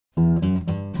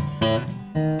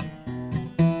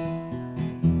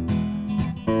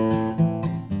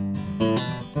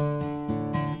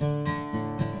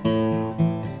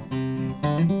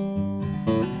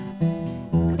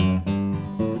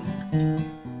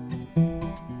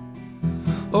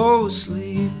Oh,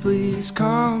 sleep, please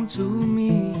come to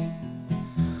me.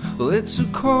 Well, it's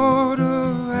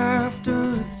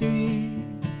 3:15.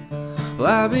 Well,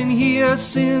 I've been here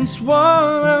since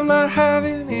 1. I'm not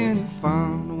having any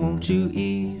fun. Won't you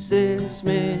ease this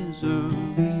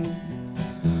misery?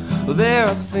 Well, there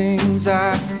are things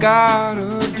I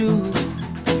gotta do.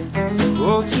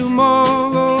 Oh,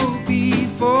 tomorrow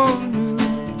before noon.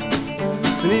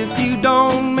 And if you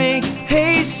don't make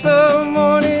haste some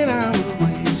morning, I will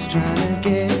waste trying to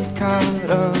get caught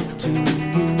up to you.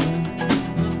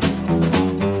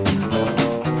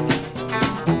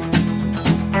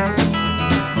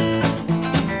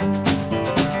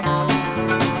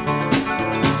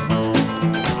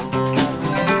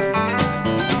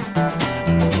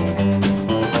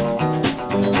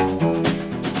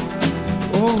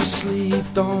 Oh, sleep,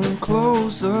 don't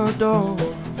close the door.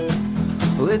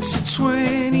 Well, it's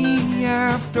 4:20.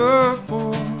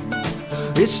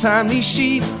 It's time these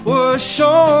sheep were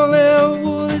shorn. Their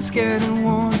wool is getting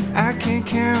worn. I can't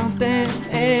count them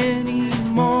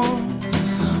anymore.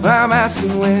 I'm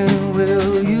asking, when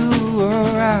will you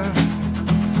arrive?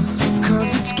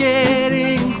 'Cause it's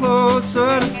getting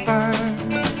closer to 5.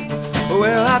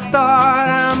 Well, I thought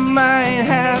I might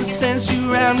have sensed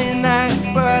you around midnight,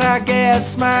 but I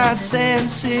guess my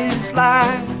senses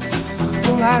lie.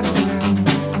 Well, I don't know.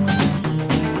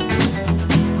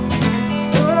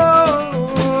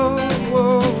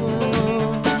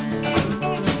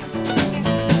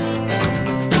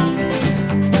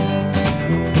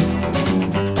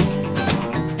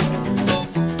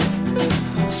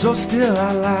 So still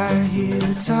I lie here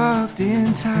tucked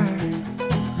in tight,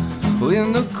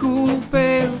 in the cool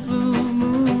pale blue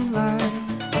moonlight,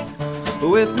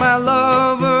 with my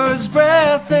lover's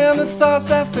breath and the thoughts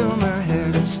that fill my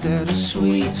head. Instead of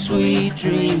sweet, sweet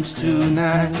dreams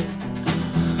tonight.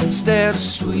 Instead of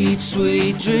sweet,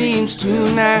 sweet dreams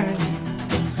tonight.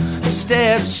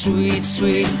 Instead of sweet,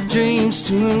 sweet dreams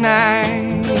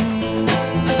tonight.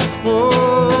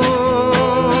 Oh.